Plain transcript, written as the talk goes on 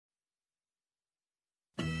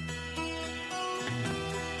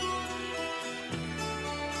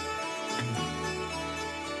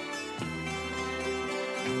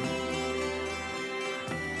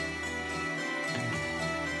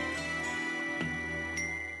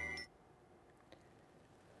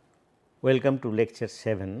Welcome to lecture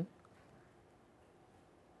 7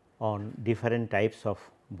 on different types of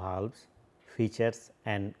valves, features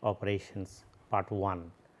and operations part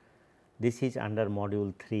 1. This is under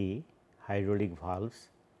module 3 hydraulic valves,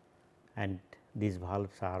 and these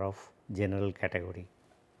valves are of general category.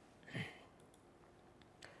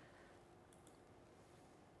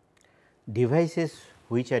 Devices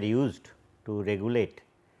which are used to regulate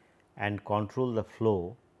and control the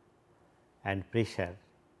flow and pressure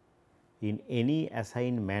in any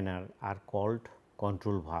assigned manner are called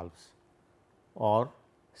control valves or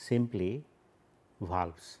simply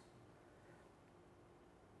valves.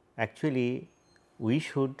 Actually, we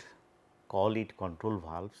should call it control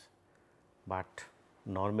valves, but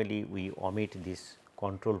normally we omit this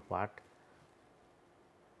control part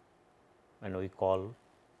and we call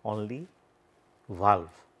only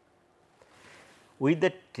valve. With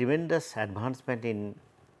the tremendous advancement in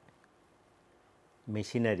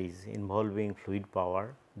machineries involving fluid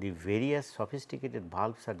power, the various sophisticated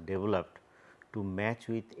valves are developed to match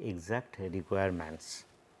with exact requirements.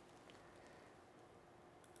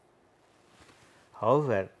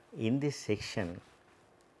 However, in this section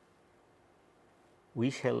we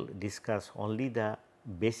shall discuss only the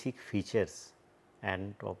basic features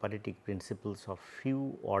and operating principles of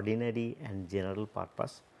few ordinary and general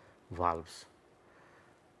purpose valves.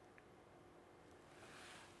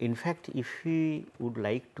 In fact, if we would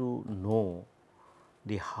like to know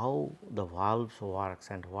the how the valves works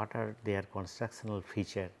and what are their constructional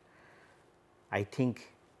feature, I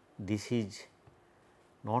think this is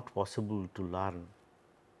not possible to learn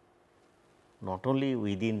not only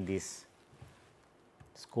within this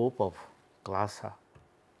scope of class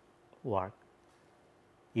work,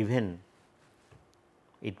 even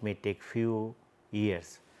it may take few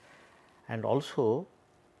years, and also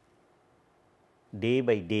day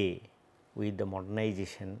by day with the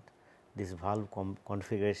modernization these valve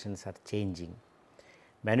configurations are changing.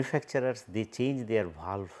 Manufacturers they change their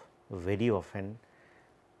valve very often,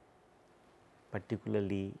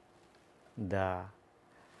 particularly the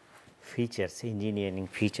features, engineering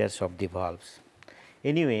features of the valves.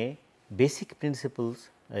 Anyway, basic principles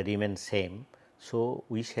remain same, so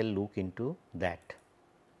we shall look into that.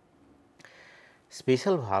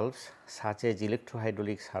 Special valves such as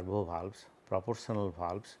electrohydraulic servo valves, proportional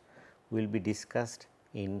valves will be discussed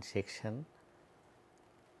in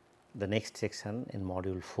the next section in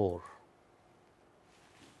module 4.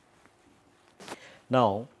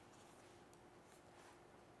 Now,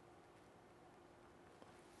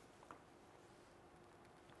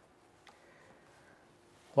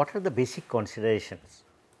 what are the basic considerations?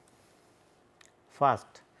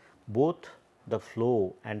 First, both the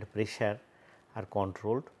flow and pressure are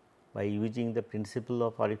controlled by using the principle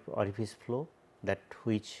of orifice flow, that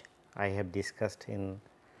which I have discussed in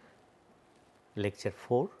lecture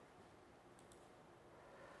 4.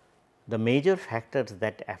 The major factors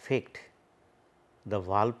that affect the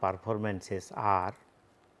valve performances are: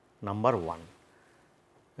 number 1,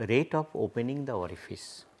 rate of opening the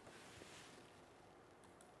orifice,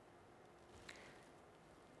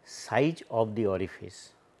 size of the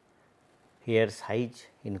orifice. Here size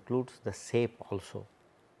includes the shape also.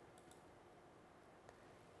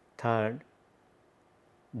 Third,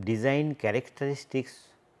 design characteristics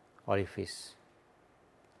orifice,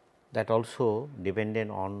 that also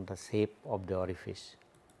dependent on the shape of the orifice.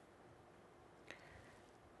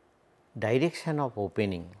 Direction of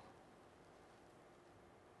opening,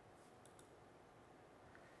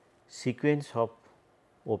 sequence of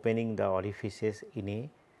opening the orifices in a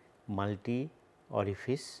multi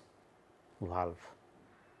orifice valve.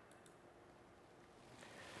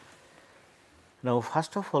 Now,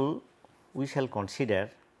 first of all we shall consider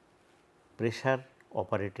pressure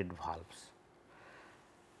operated valves.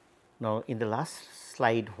 Now, in the last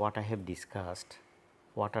slide what I have discussed,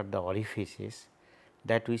 what are the orifices,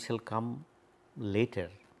 that we shall come later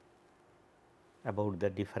about the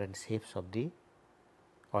different shapes of the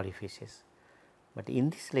orifices. But in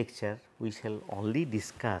this lecture we shall only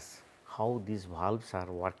discuss how these valves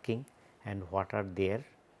are working and what are their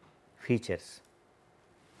features.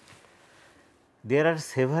 There are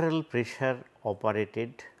several pressure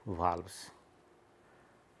operated valves.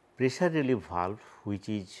 Pressure relief valve, which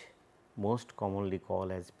is most commonly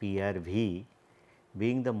called as PRV,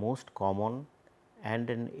 being the most common and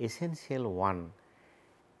an essential one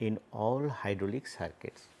in all hydraulic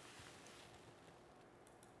circuits.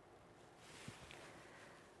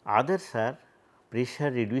 Others are pressure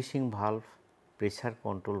reducing valve, pressure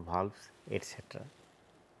control valves, etc.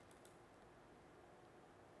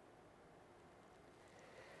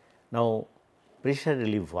 Now, pressure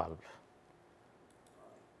relief valve.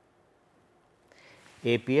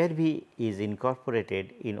 A PRV is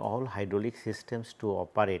incorporated in all hydraulic systems to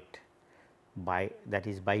operate by, that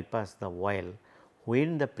is, bypass the oil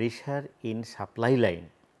when the pressure in supply line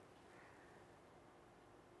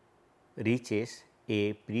reaches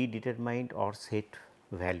a predetermined or set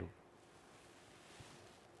value.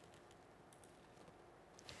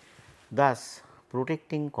 Thus,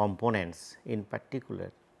 protecting components, in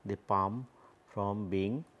particular the pump, from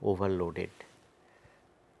being overloaded.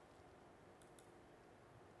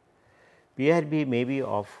 PRB may be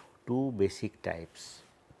of two basic types.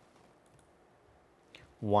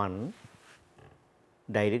 One,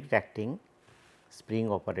 direct acting spring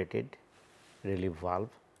operated relief valve,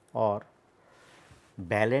 or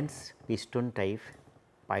balanced piston type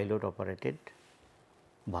pilot operated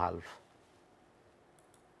valve.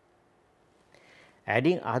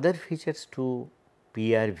 Adding other features to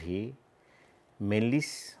PRV, mainly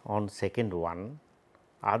on second one,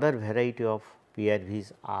 other variety of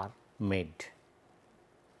PRVs are made.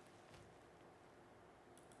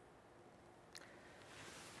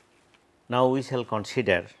 Now, we shall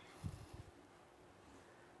consider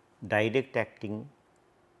direct acting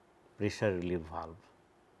pressure relief valve,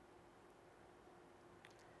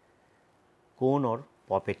 cone or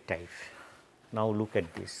poppet type. Now, look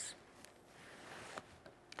at this.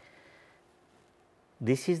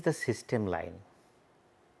 This is the system line.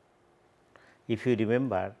 If you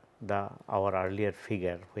remember our earlier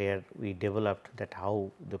figure where we developed that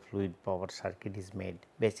how the fluid power circuit is made,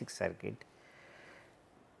 basic circuit,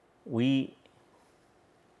 we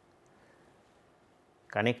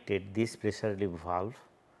connected this pressure relief valve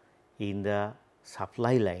in the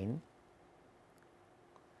supply line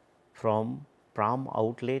from pump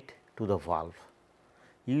outlet to the valve.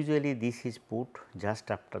 Usually this is put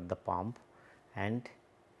just after the pump and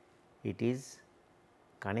it is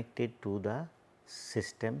connected to the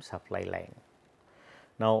system supply line.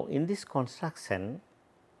 Now, in this construction,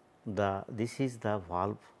 this is the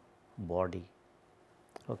valve body.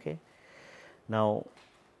 Okay. Now,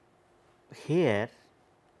 here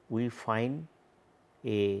we find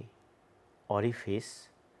a orifice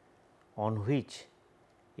on which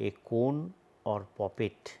a cone or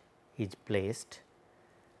poppet is placed,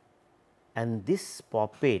 and this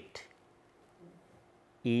poppet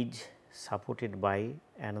is supported by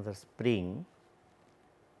another spring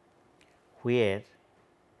where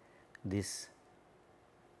this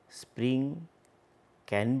spring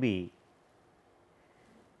can be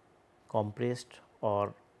compressed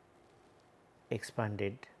or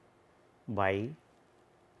expanded by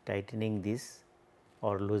tightening this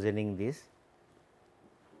or loosening this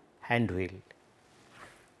hand wheel.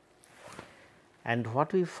 And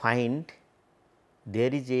what we find,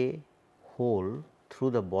 there is a hole through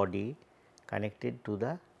the body connected to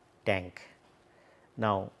the tank.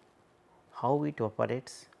 Now, how it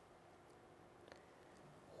operates?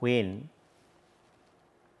 When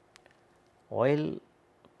oil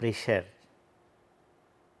pressure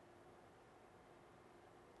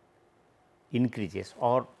increases,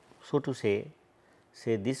 or so to say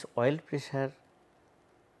this oil pressure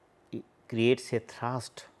creates a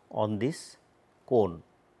thrust on this cone.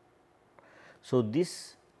 So,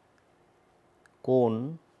 this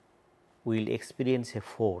cone will experience a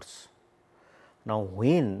force. Now,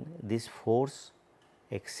 when this force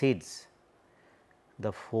exceeds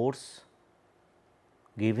the force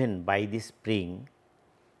given by this spring,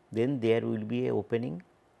 then there will be a opening.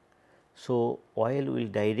 So, oil will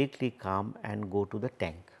directly come and go to the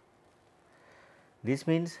tank. This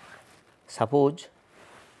means, suppose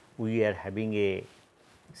we are having a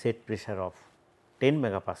set pressure of 10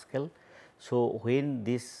 megapascal. So, when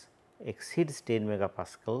this exceeds 10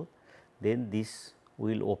 megapascal, then this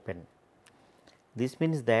will open. This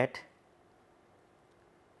means that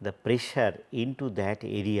the pressure into that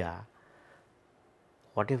area,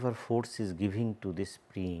 whatever force is giving to this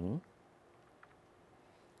spring,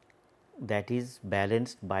 that is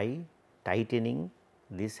balanced by tightening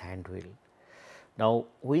this hand wheel. Now,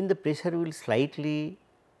 when the pressure will slightly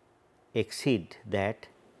exceed that,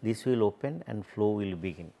 this will open and flow will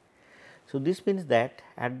begin. So, this means that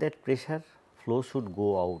at that pressure flow should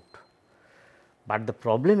go out, but the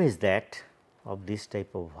problem is that of this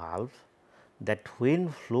type of valve, that when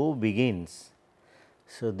flow begins,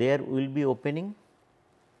 so there will be opening.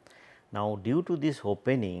 Now, due to this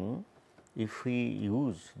opening, if we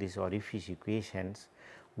use these orifice equations,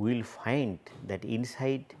 we will find that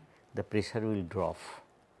inside the pressure will drop.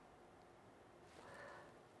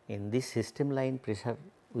 In this system line, pressure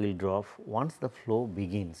will drop once the flow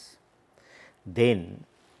begins. Then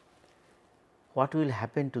what will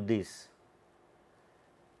happen to this?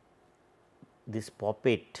 This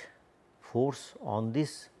poppet force on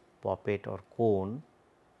this poppet or cone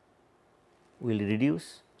will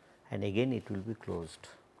reduce and again it will be closed.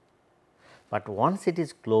 But once it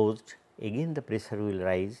is closed, again the pressure will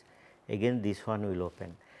rise, again this one will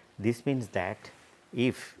open. This means that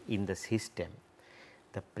if in the system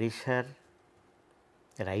the pressure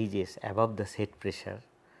rises above the set pressure,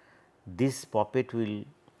 this poppet will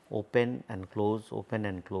open and close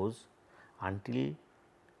until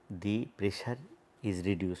the pressure is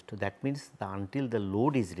reduced. That means until the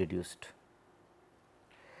load is reduced.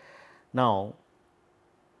 Now,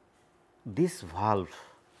 this valve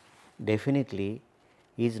definitely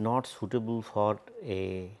is not suitable for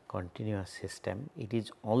a continuous system. It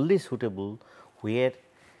is only suitable where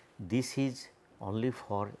this is only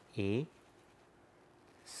for a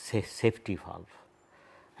safety valve,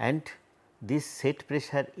 and this set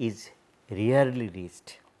pressure is rarely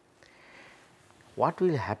reached. What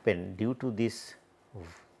will happen due to this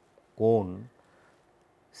cone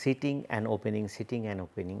sitting and opening,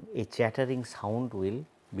 a chattering sound will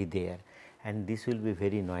be there and this will be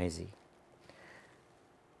very noisy.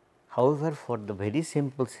 However, for the very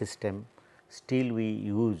simple system, still we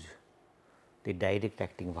use the direct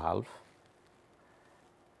acting valve,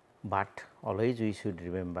 but always we should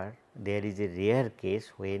remember there is a rare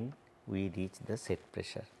case when we reach the set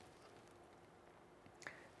pressure.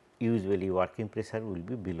 Usually working pressure will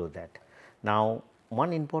be below that. Now,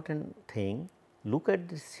 one important thing, look at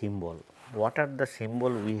the symbol. What are the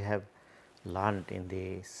symbol we have learned in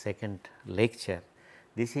the second lecture?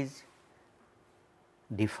 This is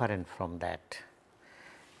different from that.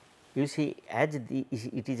 You see, as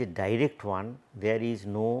it is a direct one, there is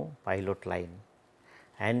no pilot line,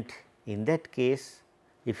 and in that case,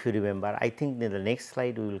 if you remember, I think in the next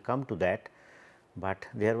slide we will come to that, but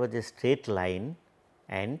there was a straight line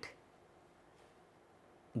and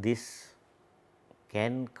this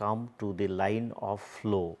can come to the line of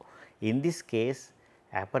flow. In this case,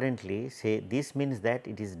 apparently say this means that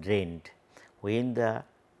it is drained. When the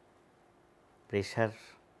pressure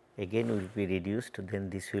again will be reduced, then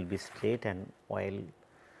this will be straight and oil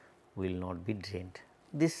will not be drained.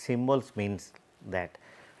 This symbols means that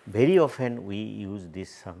very often we use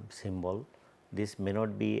this symbol. This may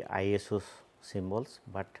not be ISO symbols,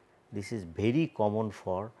 but this is very common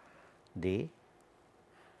for the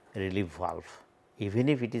relief valve. Even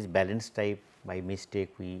if it is balance type, by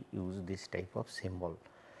mistake we use this type of symbol.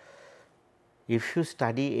 If you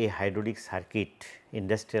study a hydraulic circuit,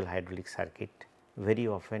 industrial hydraulic circuit, very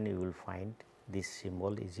often you will find this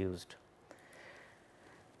symbol is used.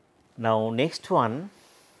 Now, next one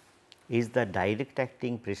is the direct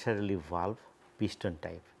acting pressure relief valve piston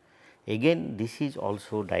type. Again this is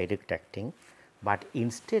also direct acting, but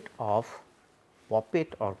instead of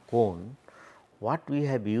poppet or cone, what we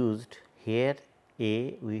have used here,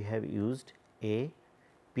 we have used a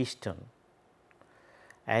piston,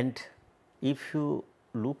 and if you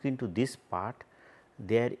look into this part,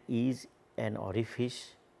 there is an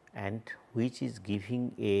orifice and which is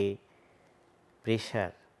giving a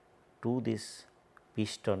pressure to this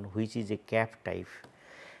piston, which is a cap type.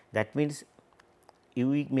 That means,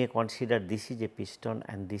 you may consider this is a piston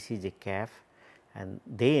and this is a cap, and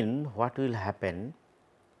then what will happen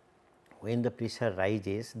when the pressure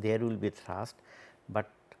rises, there will be thrust, but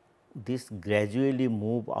this gradually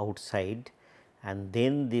move outside and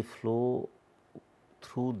then the flow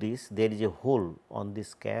through this, there is a hole on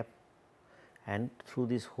this cap, and through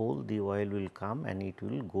this hole the oil will come and it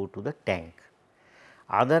will go to the tank.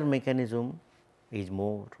 Other mechanism is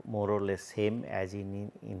more or less same as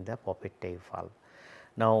in the poppet type valve.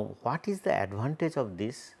 Now, what is the advantage of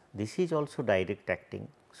this? This is also direct acting.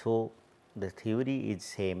 So, the theory is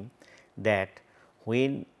same, that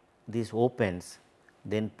when this opens,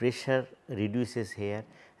 then pressure reduces here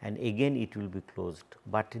and again it will be closed,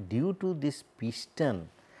 but due to this piston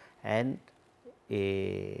and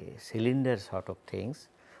a cylinder sort of things,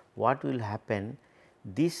 what will happen,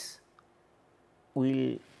 this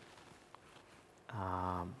will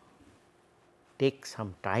take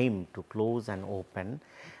some time to close and open,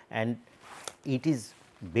 and it is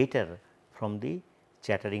better from the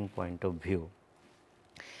chattering point of view.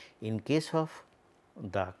 In case of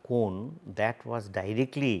the cone, that was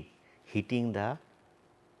directly hitting the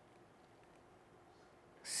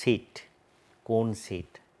seat, cone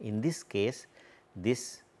seat. In this case,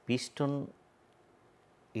 this piston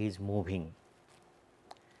is moving,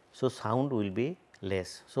 so sound will be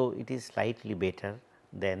less. So, it is slightly better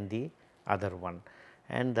than the other one,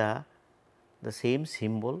 and the same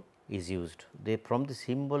symbol is used. From the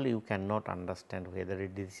symbol you cannot understand whether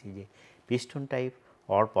it is a piston type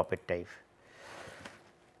or poppet type.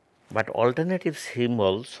 But alternative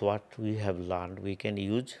symbols, what we have learned, we can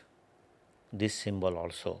use this symbol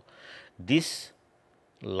also. This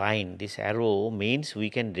line, this arrow means we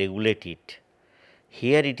can regulate it.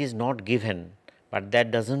 Here it is not given, but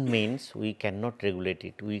that does not mean we cannot regulate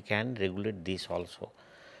it, we can regulate this also.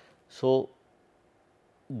 So,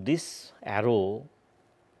 this arrow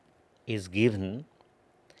is given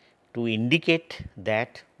to indicate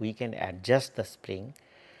that we can adjust the spring,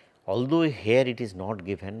 although here it is not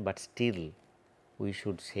given, but still we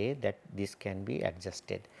should say that this can be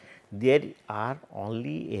adjusted. There are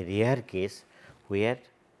only a rare case where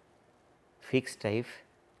fixed type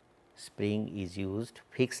spring is used,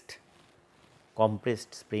 fixed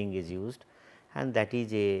compressed spring is used, and that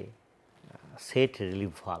is a set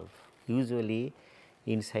relief valve. Usually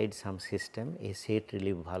inside some system a set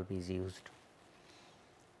relief valve is used.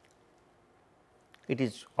 It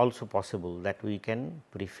is also possible that we can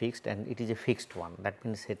prefixed and it is a fixed one, that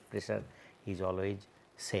means set pressure is always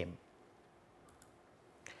same.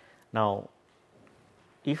 Now,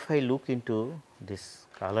 if I look into this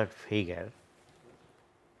colored figure,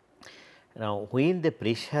 now when the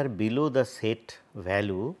pressure below the set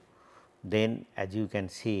value, then as you can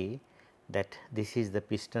see that this is the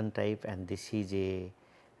piston type and this is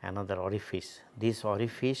another orifice. This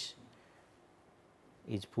orifice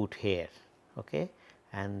is put here, okay,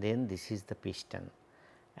 and then this is the piston,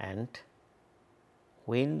 and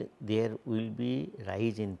when there will be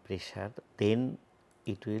rise in pressure, then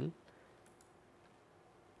it will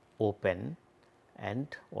open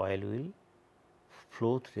and oil will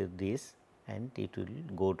flow through this and it will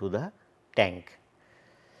go to the tank.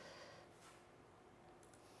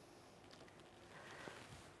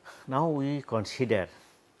 Now, we consider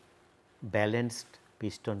balanced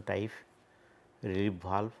piston type relief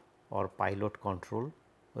valve or pilot control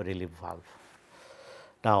relief valve.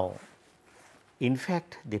 Now, in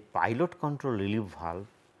fact, the pilot control relief valve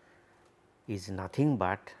is nothing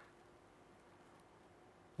but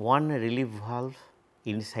one relief valve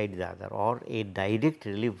inside the other, or a direct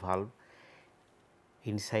relief valve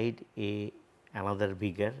inside another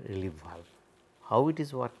bigger relief valve. How it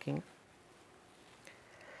is working?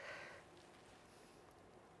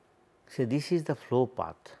 So, this is the flow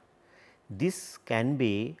path. This can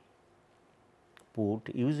be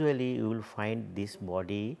put, usually you will find this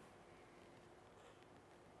body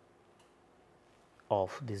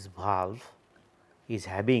of this valve is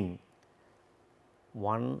having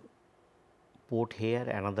one port here,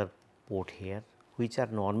 another port here, which are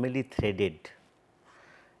normally threaded,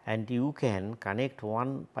 and you can connect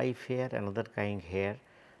one pipe here, another kind here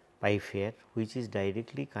pipe here, which is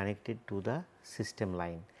directly connected to the system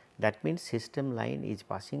line. That means, system line is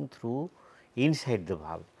passing through inside the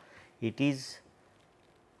valve. It is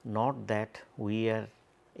not that we are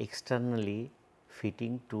externally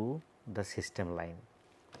fitting to the system line.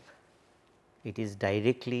 It is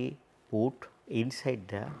directly put inside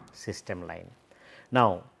the system line.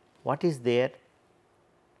 Now, what is there?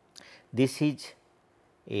 This is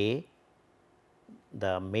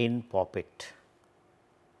the main poppet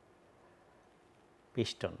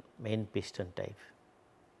piston, main piston type,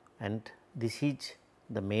 and this is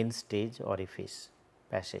the main stage orifice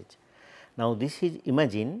passage. Now, this is,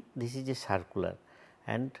 imagine this is a circular,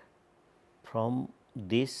 and from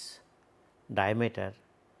this diameter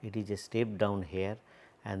it is a step down here,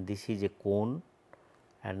 and this is a cone,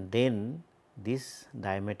 and then this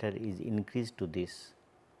diameter is increased to this,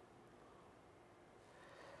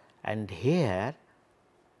 and here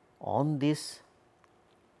on this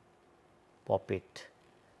poppet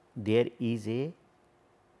there is a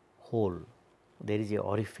hole, there is a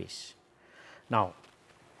orifice. Now,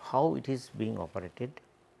 how it is being operated?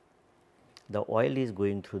 The oil is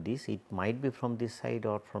going through this, it might be from this side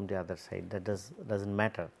or from the other side, that does not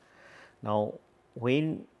matter. Now,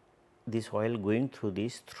 when this oil going through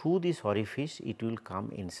this orifice, it will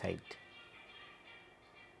come inside.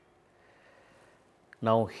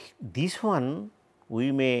 Now, this one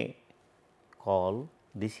we may call,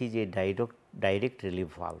 this is a direct relief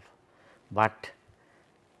valve, but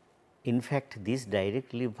in fact this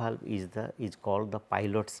direct relief valve is called the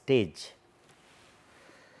pilot stage.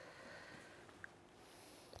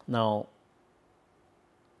 Now,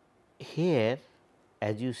 here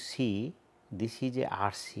as you see, this is a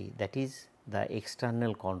RC, that is the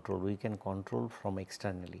external control, we can control from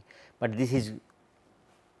externally, but this is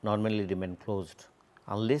normally remain closed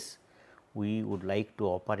unless we would like to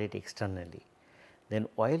operate externally. Then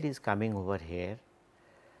oil is coming over here.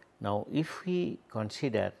 Now, if we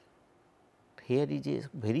consider here is a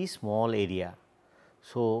very small area,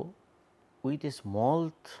 so with a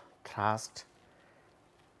small thrust,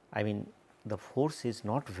 I mean the force is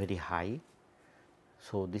not very high.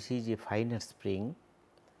 So, this is a finer spring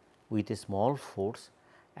with a small force,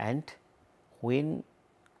 and when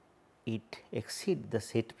it exceeds the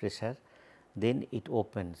set pressure, then it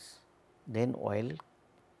opens, then oil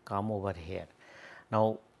come over here.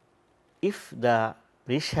 Now, if the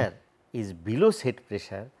pressure is below set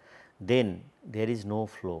pressure, then there is no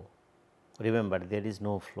flow. Remember, there is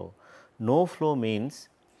no flow. No flow means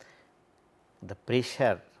the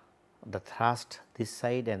pressure, the thrust this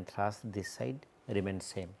side and thrust this side remain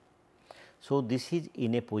same. So, this is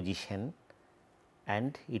in a position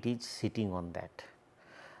and it is sitting on that.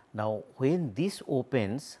 Now, when this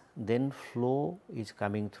opens, then flow is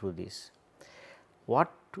coming through this.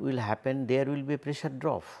 What will happen? There will be a pressure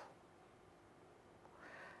drop.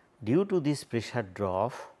 Due to this pressure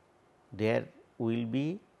drop, there will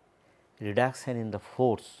be reduction in the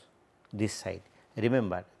force this side.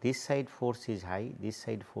 Remember, this side force is high, this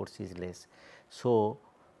side force is less. So,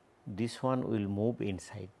 this one will move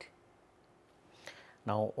inside.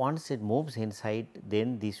 Now, once it moves inside,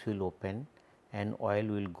 then this will open and oil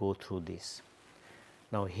will go through this.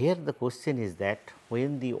 Now, here the question is that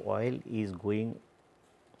when the oil is going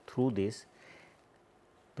through this,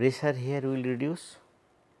 pressure here will reduce.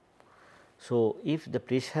 So, if the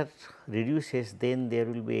pressure reduces, then there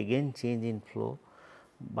will be again change in flow,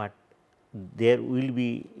 but there will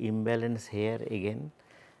be imbalance here again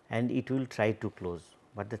and it will try to close.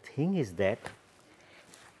 But the thing is that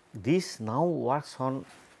this now works on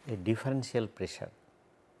a differential pressure.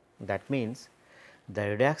 That means, the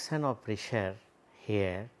reduction of pressure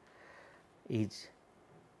here is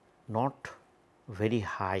not very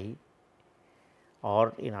high,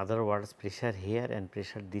 or in other words, pressure here and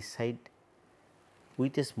pressure this side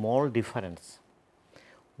with a small difference.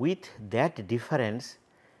 With that difference,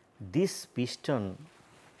 this piston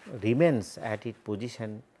remains at its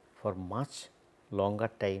position for much longer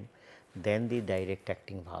time than the direct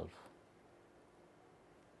acting valve.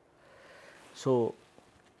 So,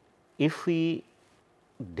 if we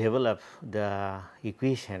develop the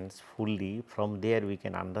equations fully, from there we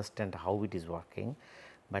can understand how it is working,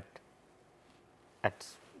 but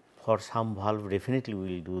for some valve definitely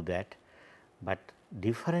we will do that. But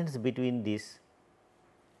difference between this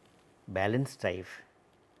balance type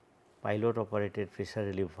pilot operated pressure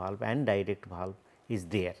relief valve and direct valve is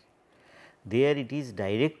there. There it is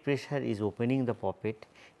direct pressure is opening the poppet,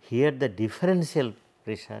 here the differential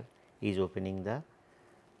pressure is opening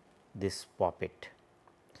this poppet.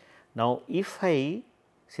 Now, if I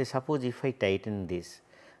say suppose if I tighten this,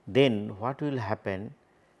 then what will happen?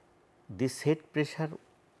 This set pressure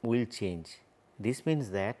will change. This means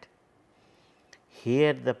that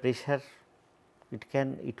here the pressure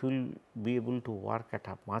it will be able to work at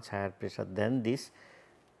a much higher pressure than this,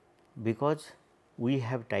 because we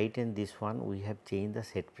have tightened this one, we have changed the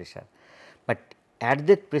set pressure. But at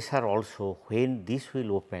that pressure also, when this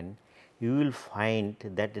will open, you will find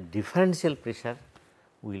that the differential pressure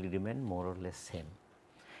will remain more or less same,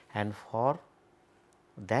 and for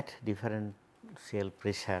that differential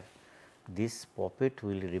pressure this poppet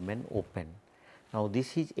will remain open. Now,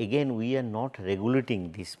 this is again we are not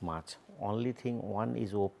regulating this much, only thing one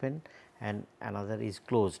is open and another is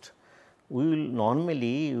closed. We will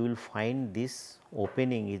normally you will find this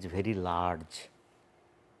opening is very large.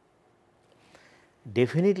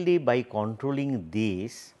 Definitely by controlling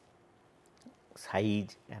this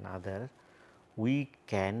size and other, we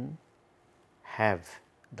can have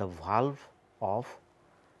the valve of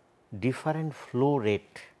different flow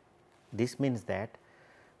rate. This means that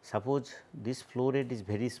suppose this flow rate is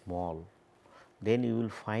very small, then you will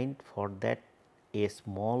find for that a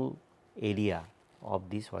small area of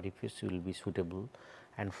this orifice will be suitable,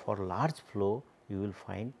 and for large flow you will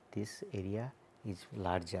find this area is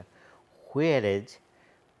larger, whereas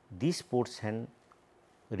this portion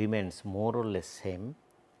remains more or less same,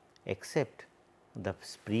 except the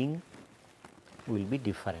spring will be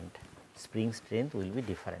different, spring strength will be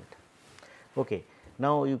different. Okay.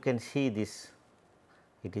 Now, you can see this,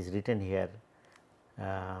 it is written here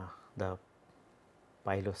the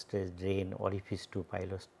pilot stage drain, orifice to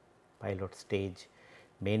pilot stage,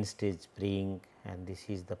 main stage spring, and this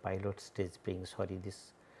is the pilot stage spring. Sorry,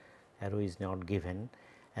 this arrow is not given,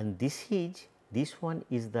 and this one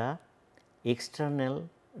is the external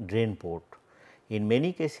drain port. In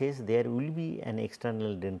many cases there will be an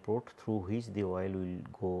external drain port through which the oil will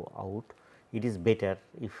go out. It is better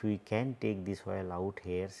if we can take this oil out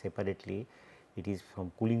here separately, it is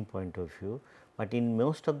from cooling point of view, but in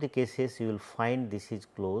most of the cases you will find this is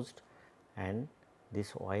closed and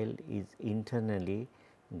this oil is internally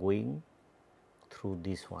going through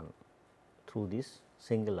this one, through this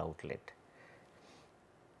single outlet.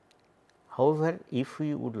 However, if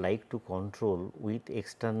we would like to control with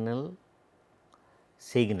external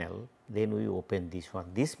signal, then we open this one.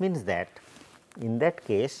 This means that in that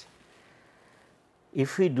case,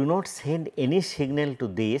 if we do not send any signal to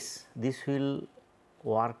this, this will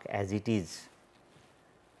work as it is,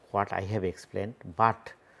 what I have explained,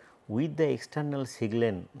 but with the external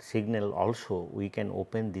signal also we can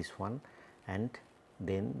open this one, and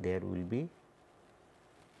then there will be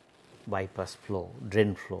bypass flow,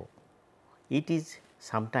 drain flow. It is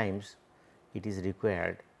sometimes it is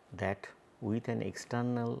required that with an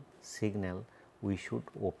external signal we should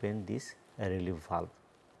open this relief valve.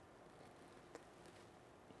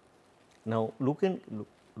 Now, looking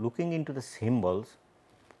into the symbols,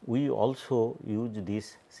 we also use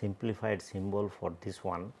this simplified symbol for this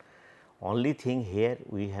one. Only thing here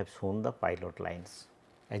we have shown the pilot lines,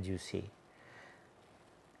 as you see.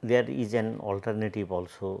 There is an alternative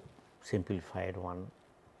also simplified one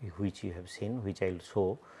which you have seen, which I will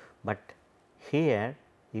show, but here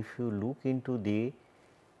if you look into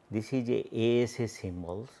this is a ASA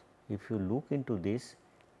symbols. If you look into this,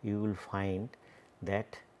 you will find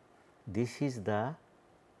that this is the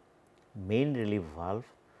main relief valve,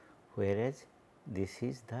 whereas this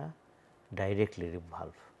is the direct relief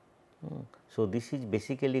valve. So, this is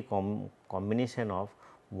basically combination of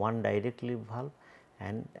one direct relief valve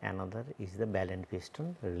and another is the ball and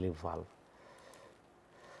piston relief valve.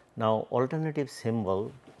 Now, alternative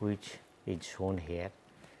symbol which is shown here,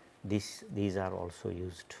 these are also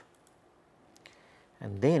used.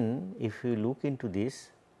 And then if you look into this,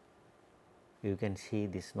 you can see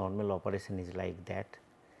this normal operation is like that.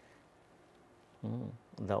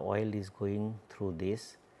 The oil is going through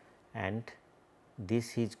this and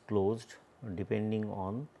this is closed depending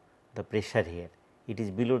on the pressure here. It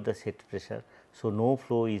is below the set pressure. So, no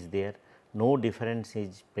flow is there, no difference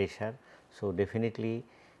is pressure. So, definitely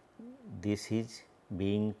this is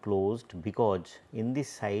being closed, because in this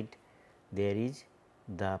side there is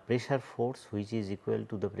the pressure force which is equal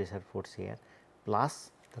to the pressure force here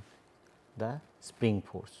plus the spring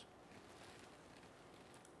force.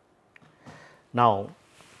 Now,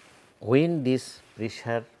 when this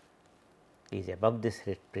pressure is above this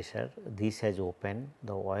rate pressure, this has opened,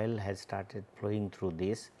 the oil has started flowing through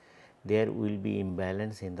this, there will be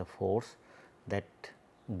imbalance in the force, that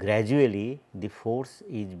gradually the force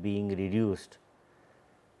is being reduced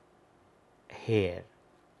here,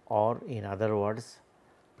 or in other words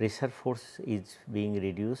pressure force is being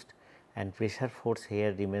reduced and pressure force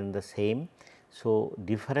here remain the same. So,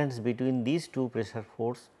 difference between these two pressure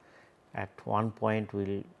force at one point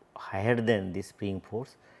will higher than this spring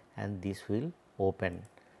force and this will open.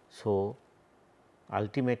 So,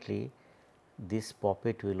 ultimately this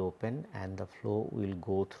poppet will open and the flow will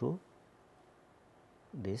go through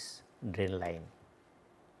this drain line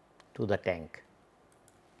to the tank.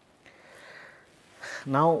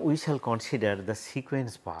 Now, we shall consider the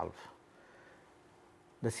sequence valve.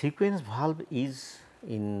 The sequence valve is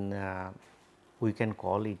in we can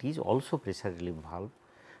call it is also pressure relief valve,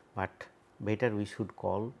 but better we should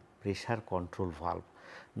call pressure control valve.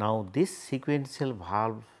 Now, this sequence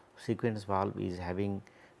valve is having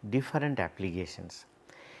different applications.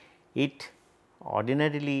 It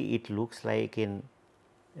ordinarily it looks like in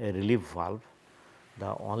a relief valve.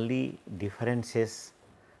 The only differences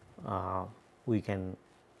we can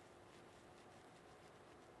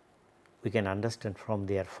understand from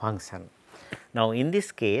their function. Now, in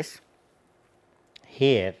this case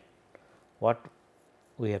here what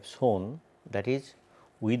we have shown, that is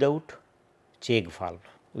without check valve,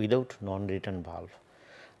 without non-return valve.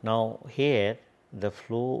 Now, here the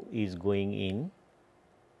flow is going in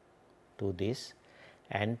to this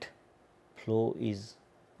and flow is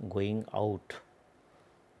going out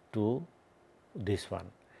to this one.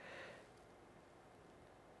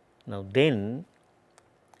 Now, then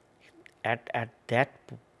at that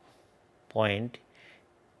point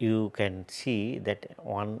you can see that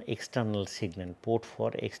one external signal, port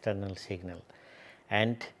for external signal,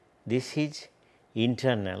 and this is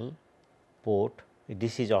internal port,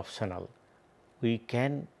 this is optional. We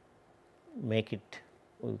can make it,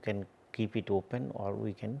 we can keep it open or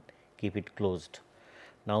we can keep it closed.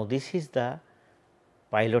 Now, this is the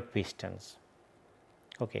pilot pistons.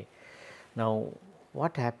 Okay. Now,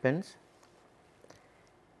 what happens,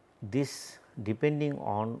 this depending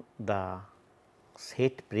on the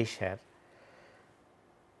set pressure,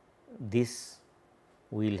 this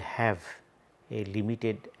will have a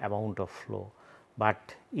limited amount of flow,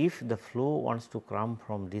 but if the flow wants to come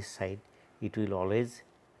from this side, it will always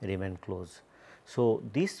remain closed. So,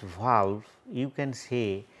 this valve you can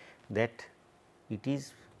say that it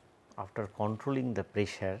is after controlling the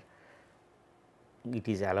pressure, it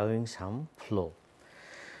is allowing some flow.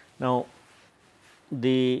 Now,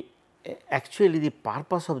 the actually the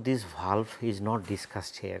purpose of this valve is not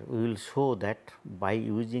discussed here. We will show that by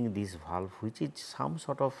using this valve, which is some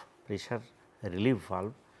sort of pressure relief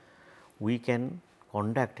valve, we can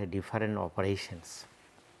conduct different operations.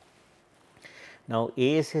 Now,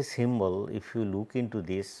 ASA symbol, if you look into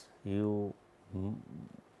this, you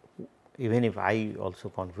even if I also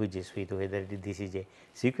confuses with whether this is a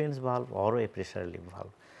sequence valve or a pressure relief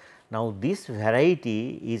valve. Now, this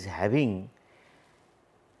variety is having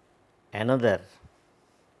another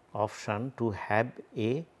option to have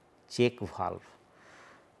a check valve.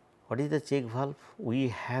 What is the check valve? We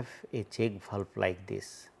have a check valve like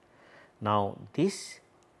this. Now, this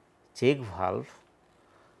check valve,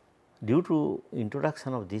 due to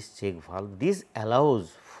introduction of this check valve, this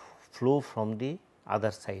allows flow from the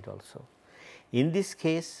other side also. In this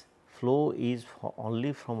case, flow is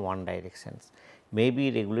only from one direction, may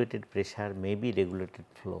be regulated pressure, may be regulated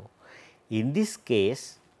flow. In this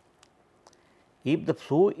case, if the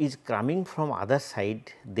flow is coming from other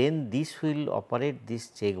side, then this will operate this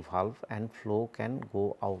check valve and flow can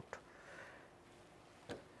go out.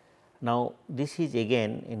 Now, this is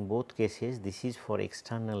again in both cases, this is for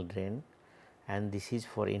external drain and this is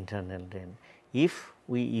for internal drain. If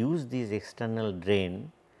we use this external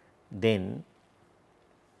drain, then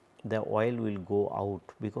the oil will go out,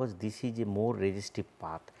 because this is a more resistive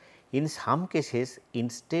path. In some cases,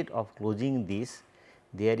 instead of closing this,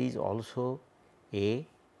 there is also a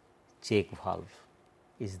check valve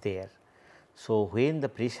is there. So, when the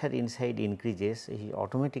pressure inside increases,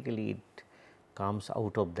 automatically it comes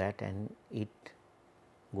out of that and it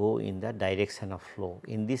go in the direction of flow.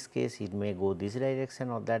 In this case, it may go this direction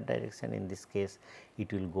or that direction. In this case,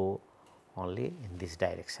 it will go only in these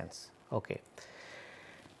directions. Okay.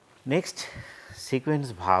 Next,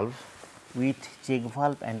 sequence valve with check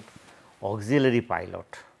valve and auxiliary pilot.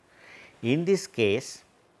 In this case,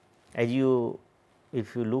 as you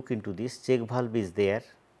if you look into this, check valve is there,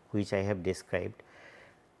 which I have described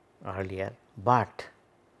earlier, but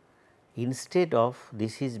instead of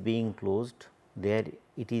this is being closed, there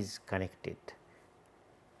it is connected.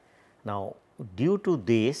 Now, due to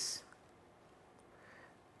this,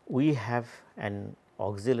 we have an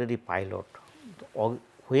auxiliary pilot.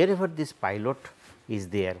 Wherever this pilot is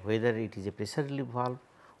there, whether it is a pressure relief valve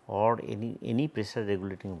or any pressure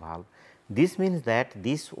regulating valve, this means that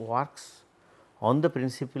this works on the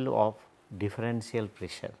principle of differential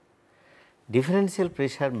pressure. Differential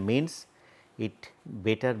pressure means it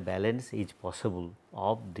better balance is possible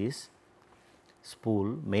of this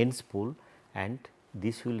spool, main spool, and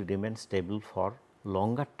this will remain stable for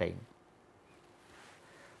longer time.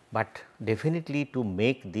 But definitely to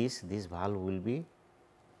make this valve will be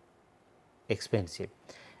expensive,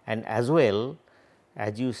 and as well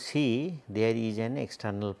as you see there is an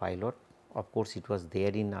external pilot. Of course, it was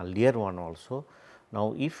there in earlier one also.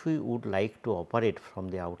 Now, if we would like to operate from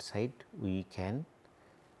the outside, we can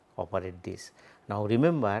operate this. Now,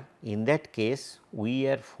 remember, in that case we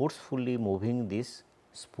are forcefully moving this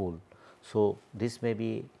spool. So, this may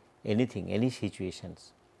be anything, any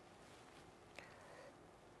situations.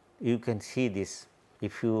 You can see this,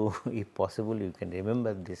 if you if possible you can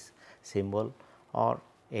remember this symbol, or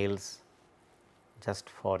else just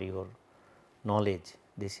for your knowledge,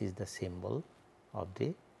 this is the symbol of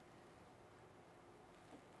the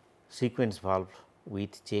sequence valve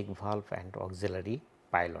with check valve and auxiliary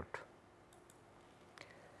pilot.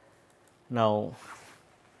 Now,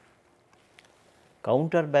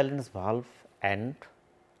 counterbalance valve and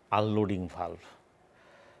unloading valve.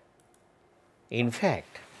 In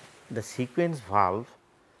fact, the sequence valve,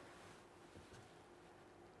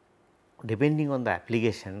 depending on the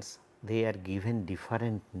applications, they are given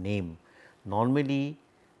different name. Normally,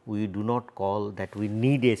 we do not call that we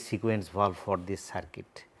need a sequence valve for this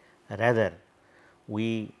circuit. Rather,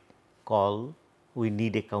 we call we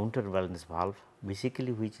need a counterbalance valve,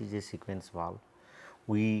 basically which is a sequence valve.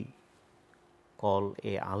 We call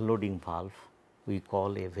a unloading valve, we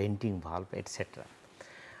call a venting valve, etc.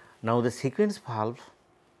 Now, the sequence valve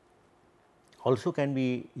also can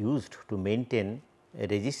be used to maintain a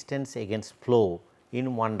resistance against flow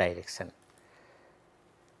in one direction.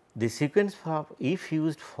 The sequence valve, if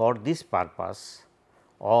used for this purpose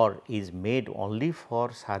or is made only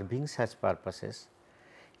for serving such purposes,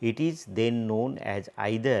 it is then known as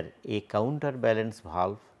either a counterbalance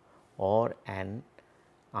valve or an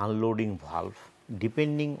unloading valve,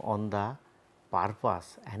 depending on the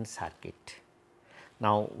purpose and circuit.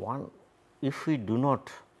 Now, if we do not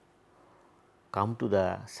come to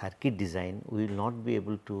the circuit design, we will not be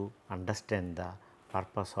able to understand the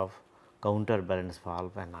purpose of counterbalance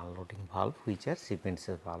valve and unloading valve, which are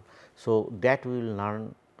sequences valve. So, that we will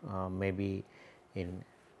learn maybe in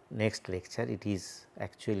next lecture. It is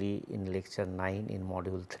actually in lecture 9 in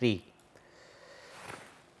module 3.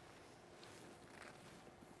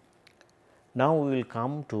 Now, we will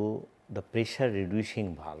come to the pressure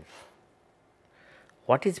reducing valve.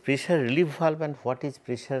 What is pressure relief valve and what is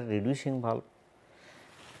pressure reducing valve?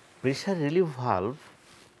 Pressure relief valve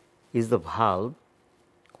is the valve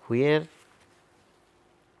where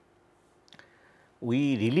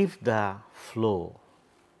we relieve the flow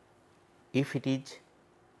if it is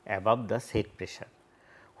above the set pressure,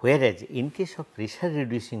 whereas in case of pressure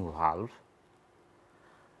reducing valve,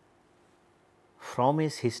 from a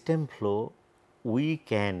system flow we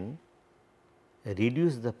can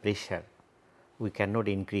reduce the pressure, we cannot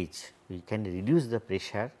increase, we can reduce the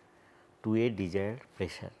pressure to a desired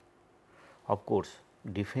pressure. Of course,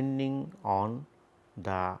 depending on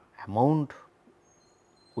the amount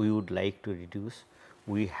we would like to reduce,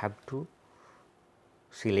 we have to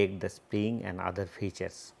select the spring and other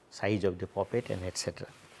features, size of the poppet and etc.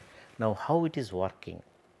 Now, how it is working?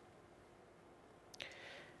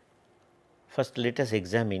 First, let us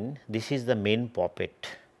examine, this is the main poppet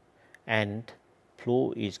and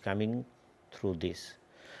flow is coming through this.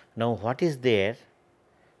 Now, what is there?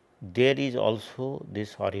 There is also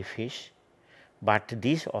this orifice, but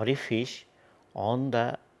this orifice on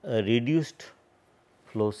the reduced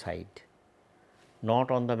flow side,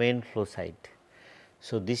 not on the main flow side.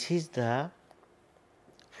 So, this is the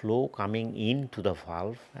flow coming into the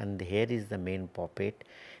valve and here is the main poppet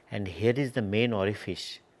and here is the main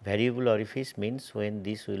orifice. Variable orifice means when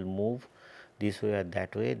this will move this way or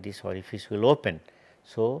that way, this orifice will open.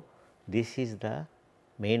 So, this is the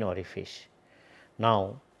main orifice.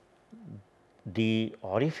 Now, the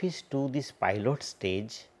orifice to this pilot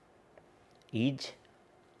stage is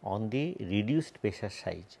on the reduced pressure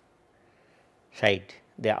side,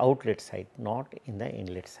 the outlet side, not in the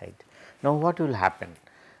inlet side. Now, what will happen?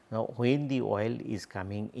 Now, when the oil is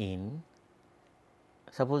coming in,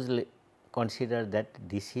 suppose consider that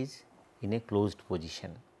this is in a closed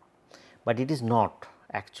position, but it is not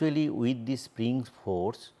actually with the spring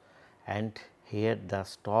force and here the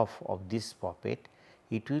stop of this poppet,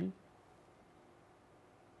 it will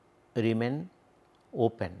remain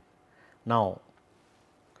open. Now,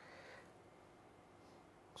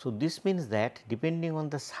 so this means that depending on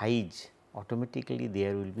the size, automatically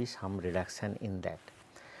there will be some reduction in that.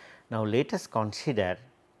 Now, let us consider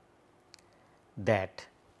that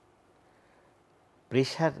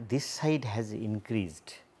pressure this side has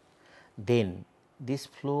increased, then this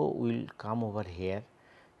flow will come over here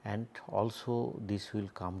and also this will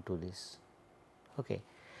come to this. Okay.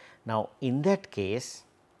 Now, in that case,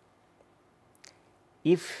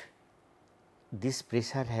 if this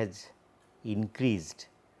pressure has increased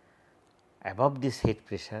above this head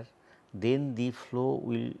pressure, then the flow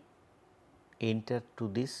will enter to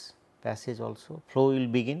this passage also, flow will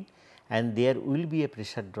begin and there will be a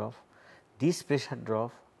pressure drop. This pressure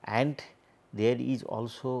drop and there is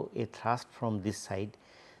also a thrust from this side,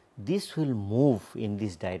 this will move in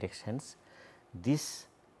these directions, this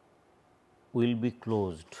will be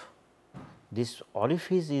closed. This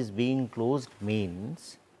orifice is being closed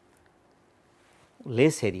means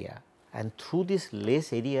less area and through this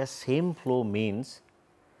less area same flow means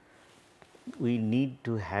we need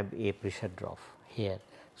to have a pressure drop here.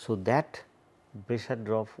 So, that pressure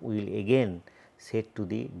drop will again set to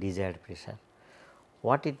the desired pressure.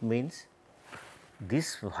 What it means?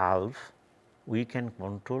 This valve we can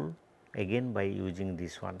control again by using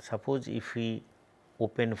this one. Suppose if we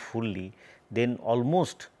open fully, then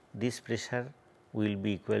almost this pressure will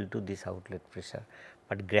be equal to this outlet pressure,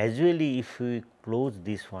 but gradually if we close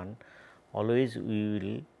this one, always we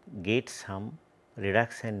will get some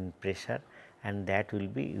reduction in pressure and that will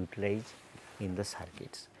be utilized in the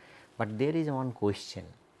circuits. But there is one question,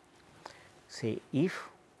 say if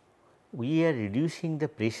we are reducing the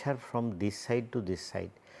pressure from this side to this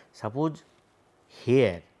side, suppose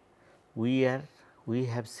here we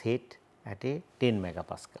have set at a 10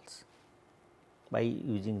 megapascals by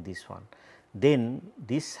using this one, then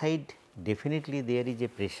this side definitely there is a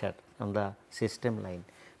pressure on the system line,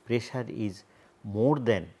 pressure is more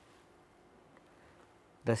than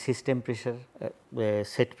the system pressure,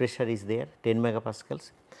 set pressure is there 10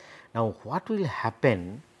 megapascals. Now, what will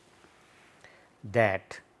happen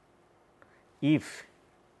that if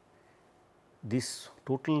this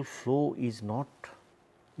total flow is not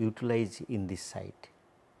utilized in this side,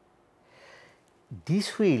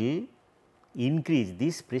 this will increase,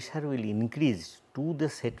 this pressure will increase to the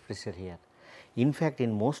set pressure here. In fact,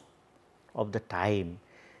 in most of the time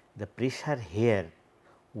the pressure here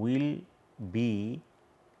will be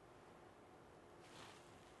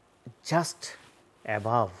just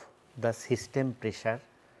above the system pressure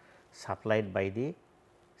supplied by the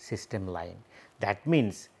system line. That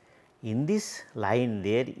means, in this line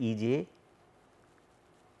there is a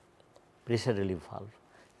pressure relief valve.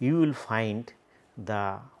 You will find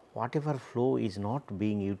the whatever flow is not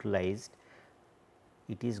being utilized,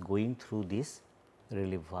 it is going through this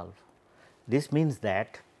relief valve. This means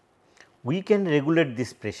that we can regulate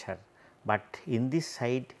this pressure, but in this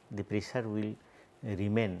side the pressure will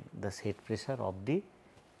remain the set pressure of the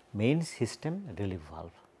main system relief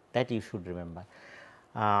valve, that you should remember.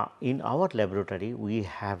 In our laboratory we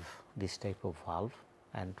have this type of valve,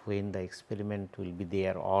 and when the experiment will be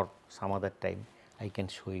there or some other time I can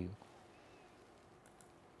show you.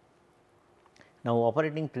 Now,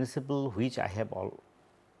 operating principle which I have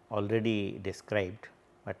already described,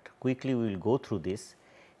 but quickly we will go through this.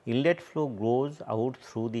 Inlet flow goes out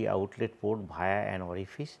through the outlet port via an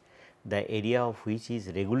orifice, the area of which is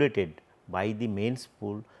regulated by the main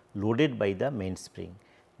spool loaded by the mainspring.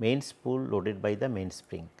 Main spool loaded by the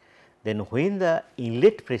mainspring. Then when the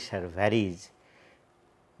inlet pressure varies,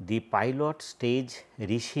 the pilot stage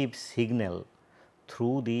receives signal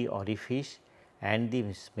through the orifice and the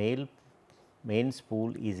main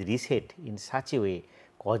spool is reset in such a way,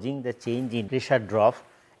 causing the change in pressure drop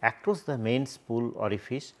across the main spool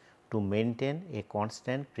orifice to maintain a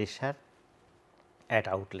constant pressure at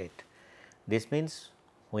outlet. This means,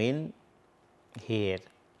 when here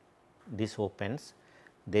this opens,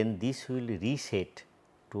 then this will reset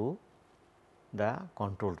to the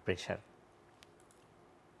controlled pressure.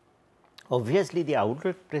 Obviously, the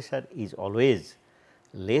outlet pressure is always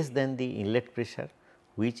less than the inlet pressure,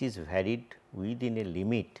 which is varied within a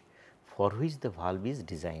limit for which the valve is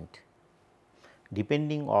designed.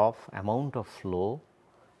 Depending of amount of flow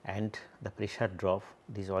and the pressure drop,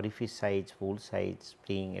 this orifice size, spool size,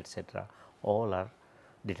 spring, etc., all are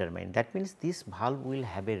determined. That means, this valve will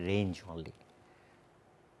have a range only.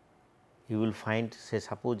 You will find, say,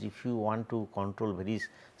 suppose if you want to control very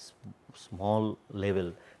small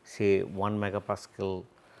level, say 1 megapascal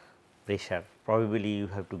pressure, probably you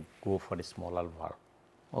have to go for a smaller valve.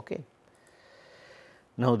 Okay.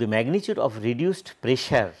 Now, the magnitude of reduced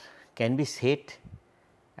pressure can be set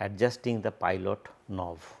adjusting the pilot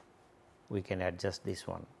knob. We can adjust this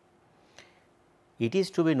one. It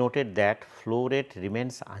is to be noted that flow rate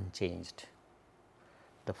remains unchanged.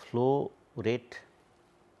 The flow rate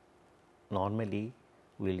normally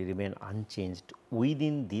will remain unchanged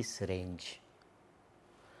within this range.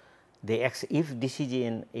 If this is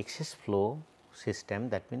an excess flow system,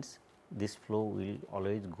 that means this flow will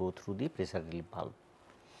always go through the pressure relief valve.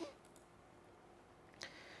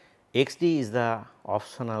 XD is the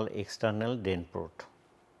optional external drain port.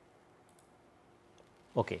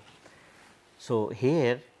 Okay. So,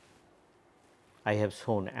 here I have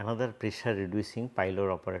shown another pressure reducing pilot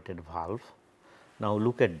operated valve. Now,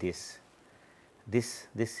 look at this. This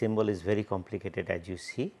symbol is very complicated, as you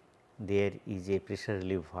see. There is a pressure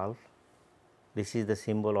relief valve. This is the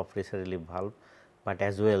symbol of pressure relief valve, but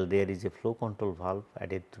as well there is a flow control valve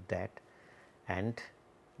added to that, and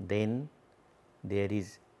then there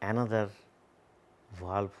is another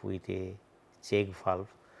valve with a check valve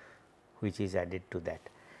which is added to that.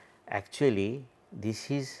 Actually, this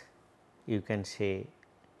is, you can say,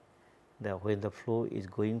 when the flow is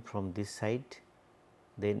going from this side,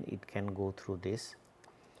 then it can go through this.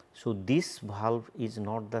 So, this valve is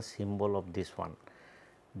not the symbol of this one.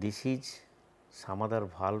 This is some other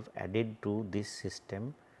valve added to this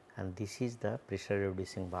system, and this is the pressure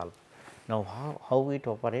reducing valve. Now, how it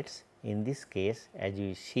operates? In this case, as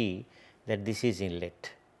you see that this is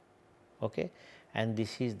inlet, okay, and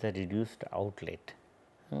this is the reduced outlet,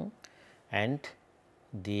 and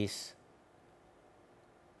this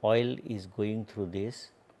oil is going through this,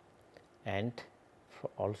 and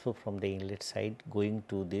also from the inlet side going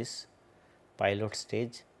to this pilot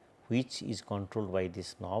stage, which is controlled by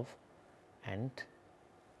this knob, and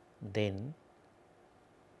then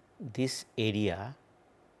this area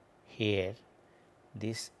here,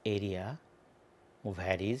 this area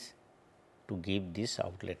varies to give this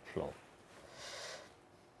outlet flow.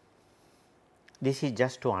 This is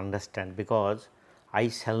just to understand, because I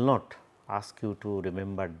shall not ask you to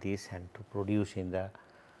remember this and to produce in the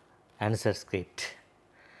answer script.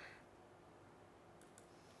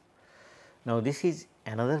 Now, this is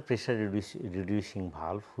another pressure reducing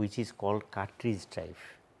valve which is called cartridge type.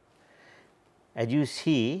 As you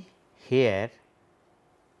see here,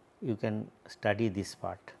 you can study this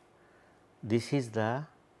part. This is the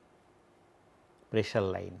pressure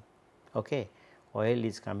line. Okay. oil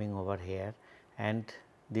is coming over here and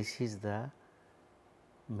this is the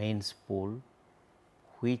main spool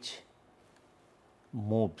which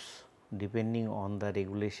moves depending on the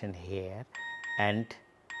regulation here, and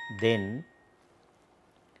then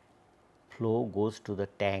flow goes to the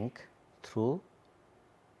tank through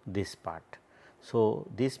this part. So,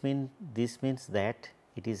 this means that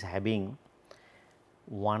it is having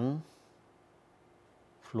one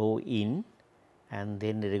flow in and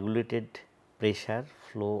then regulated pressure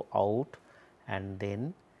flow out, and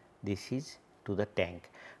then this is to the tank.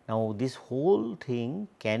 Now, this whole thing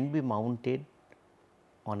can be mounted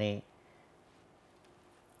on a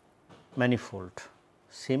manifold.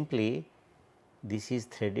 Simply this is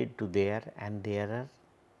threaded to there and there are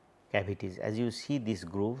cavities. As you see this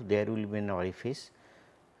groove, there will be an orifice,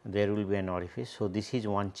 there will be an orifice. So, this is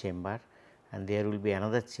one chamber and there will be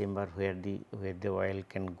another chamber where the oil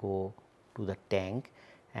can go to the tank,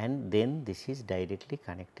 and then this is directly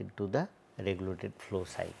connected to the regulated flow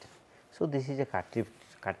side. So, this is a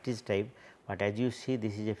cartridge type, but as you see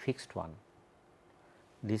this is a fixed one,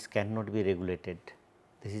 this cannot be regulated,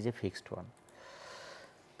 this is a fixed one.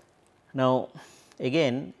 Now,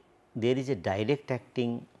 again there is a direct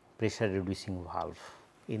acting pressure reducing valve.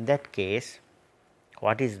 In that case,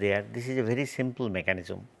 what is there? This is a very simple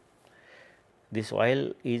mechanism. This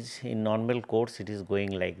oil is in normal course, it is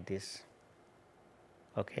going like this.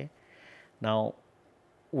 Okay. Now,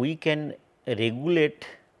 we can regulate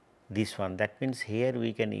this one, that means here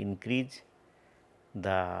we can increase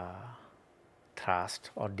the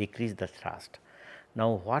thrust or decrease the thrust.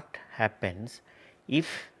 Now, what happens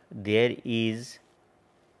if there is,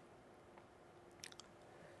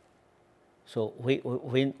 so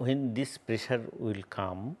when this pressure will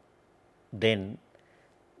come, then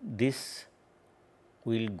this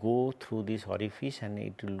will go through this orifice and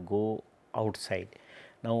it will go outside.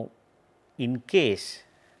 Now, in case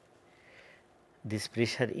this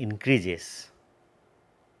pressure increases,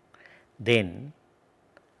 then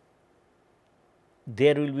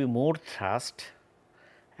there will be more thrust,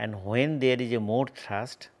 and when there is a more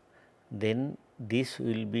thrust, then this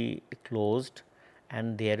will be closed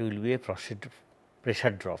and there will be a pressure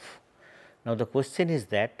drop. Now, the question is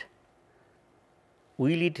that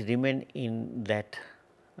will it remain in that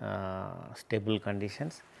stable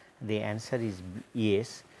conditions? The answer is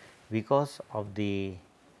yes, because of the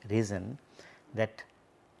reason that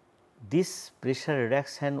this pressure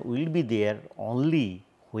reduction will be there only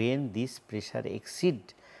when this pressure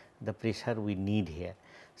exceed the pressure we need here.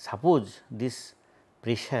 Suppose this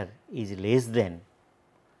pressure is less than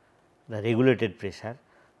the regulated pressure,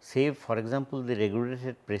 say for example, the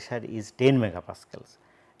regulated pressure is 10 megapascals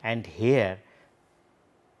and here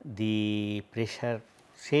the pressure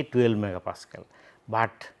say 12 megapascal,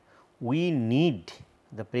 but we need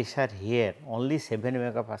the pressure here only 7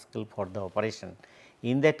 megapascal for the operation.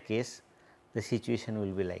 In that case, the situation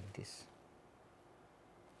will be like this.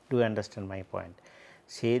 Do you understand my point?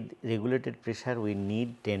 Say regulated pressure we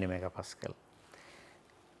need 10 megapascal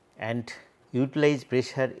and utilized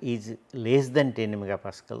pressure is less than 10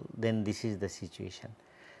 megapascal, then this is the situation.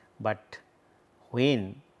 But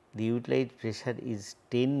when the utilized pressure is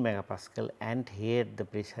 10 megapascal and here the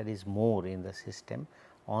pressure is more in the system,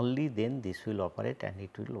 only then this will operate and it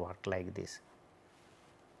will work like this.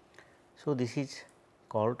 So, this is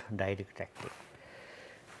called direct acting.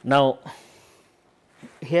 Now,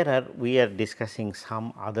 here we are discussing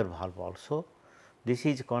some other valve also. This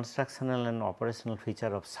is constructional and operational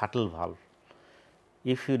feature of shuttle valve.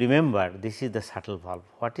 If you remember, this is the shuttle valve.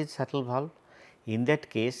 What is shuttle valve? In that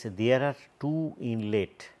case, there are two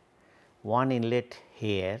inlet, one inlet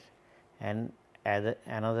here and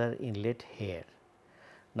another inlet here.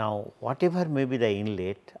 Now, whatever may be the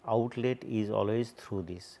inlet, outlet is always through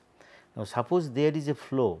this. Now, suppose there is a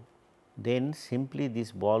flow, then simply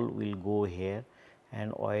this ball will go here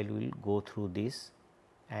and oil will go through this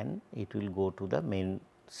and it will go to the main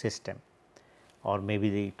system or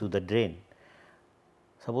maybe to the drain.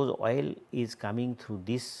 Suppose oil is coming through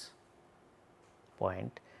this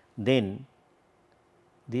point, then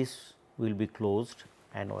this will be closed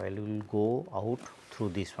and oil will go out through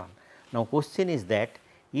this one. Now, question is that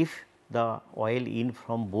if the oil in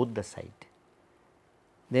from both the side,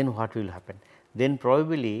 then what will happen? Then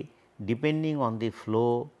probably depending on the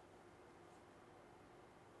flow,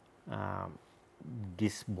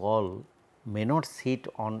 this ball may not sit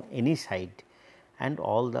on any side and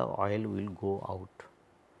all the oil will go out.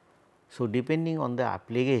 So, depending on the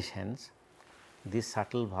applications, this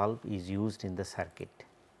shuttle valve is used in the circuit.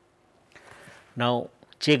 Now,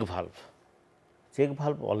 check valve. Check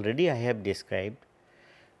valve already I have described.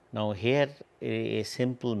 Now, here a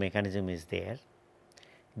simple mechanism is there.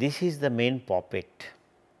 This is the main poppet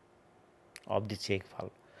of the check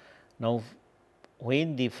valve. Now,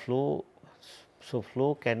 when the flow, so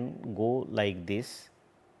flow can go like this.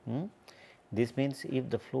 This means if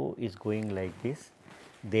the flow is going like this,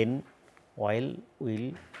 then oil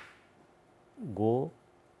will go,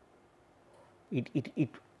 it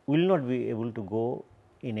will not be able to go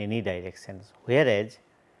in any directions. Whereas,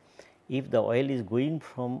 if the oil is going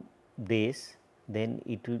from this, then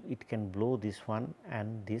it can blow this one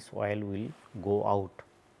and this oil will go out.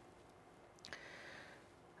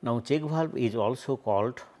 Now, check valve is also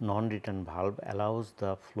called non-return valve, allows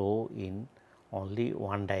the flow in only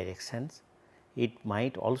one directions. It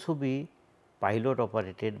might also be pilot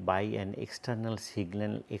operated by an external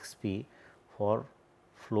signal XP for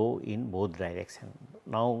flow in both directions.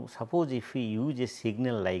 Now, suppose if we use a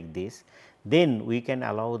signal like this, then we can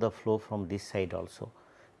allow the flow from this side also.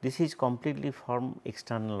 This is completely from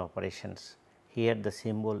external operations. Here the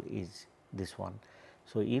symbol is this one.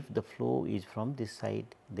 So, if the flow is from this side,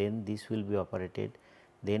 then this will be operated,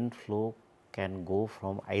 then flow can go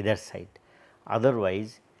from either side.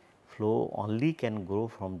 Otherwise, flow only can go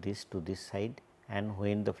from this to this side, and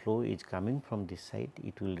when the flow is coming from this side,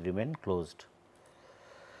 it will remain closed.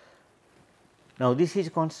 Now, this is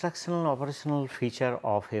constructional operational feature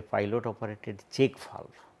of a pilot operated check valve.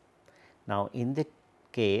 Now, in the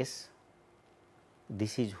case,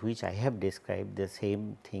 this is which I have described the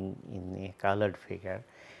same thing in a colored figure.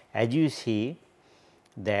 As you see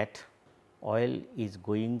that oil is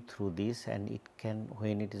going through this, and it can,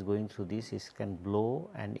 when it is going through this, it can blow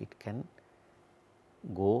and it can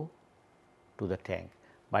go to the tank.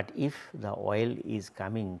 But if the oil is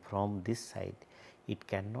coming from this side, it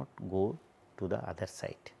cannot go to the other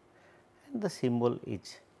side, and the symbol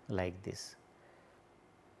is like this.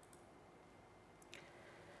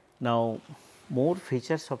 Now, more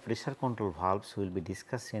features of pressure control valves will be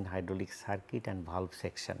discussed in hydraulic circuit and valve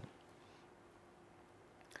section.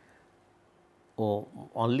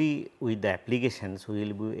 Only with the applications we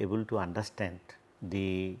will be able to understand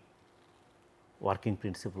the working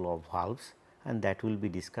principle of valves, and that will be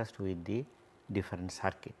discussed with the different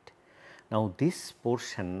circuit. Now, this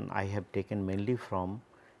portion I have taken mainly from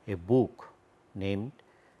a book named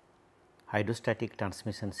Hydrostatic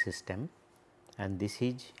Transmission System, and this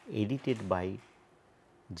is edited by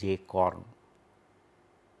J. Korn.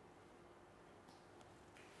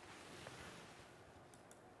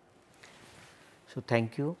 So,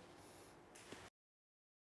 thank you.